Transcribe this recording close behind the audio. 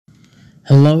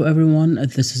Hello everyone,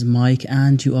 this is Mike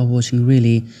and you are watching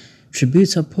Really.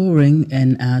 Tributes are pouring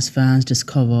in as fans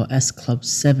discover S Club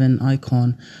 7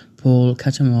 icon Paul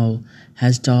Cattermole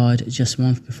has died just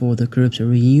months before the group's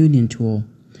reunion tour.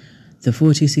 The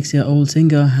 46-year-old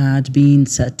singer had been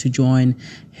set to join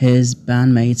his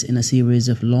bandmates in a series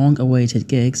of long-awaited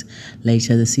gigs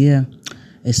later this year.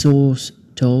 A source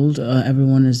told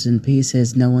everyone is in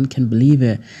pieces, no one can believe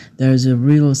it. There is a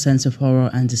real sense of horror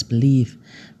and disbelief.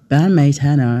 Bandmate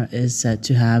Hannah is said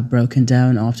to have broken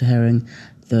down after hearing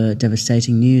the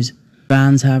devastating news.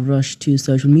 Fans have rushed to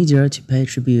social media to pay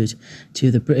tribute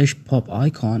to the British pop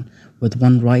icon, with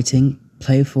one writing,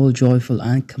 "Playful, joyful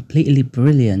and completely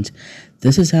brilliant.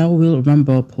 This is how we'll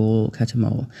remember Paul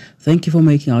Cattermole. Thank you for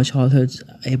making our childhood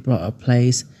a brighter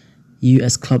place. You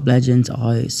as club legends,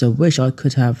 I so wish I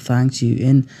could have thanked you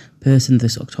in person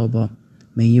this October.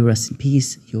 May you rest in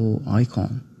peace, your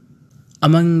icon."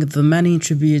 Among the many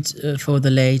tributes for the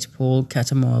late Paul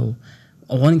Cattermole,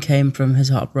 one came from his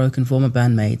heartbroken former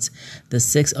bandmates. The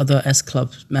 6 other S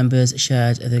Club members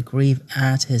shared their grief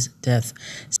at his death.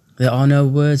 There are no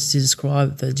words to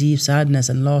describe the deep sadness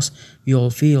and loss we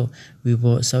all feel. We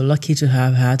were so lucky to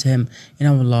have had him in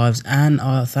our lives and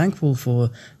are thankful for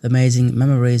the amazing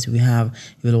memories we have.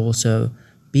 He will also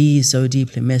be so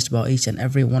deeply missed by each and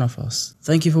every one of us.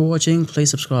 Thank you for watching.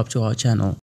 Please subscribe to our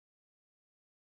channel.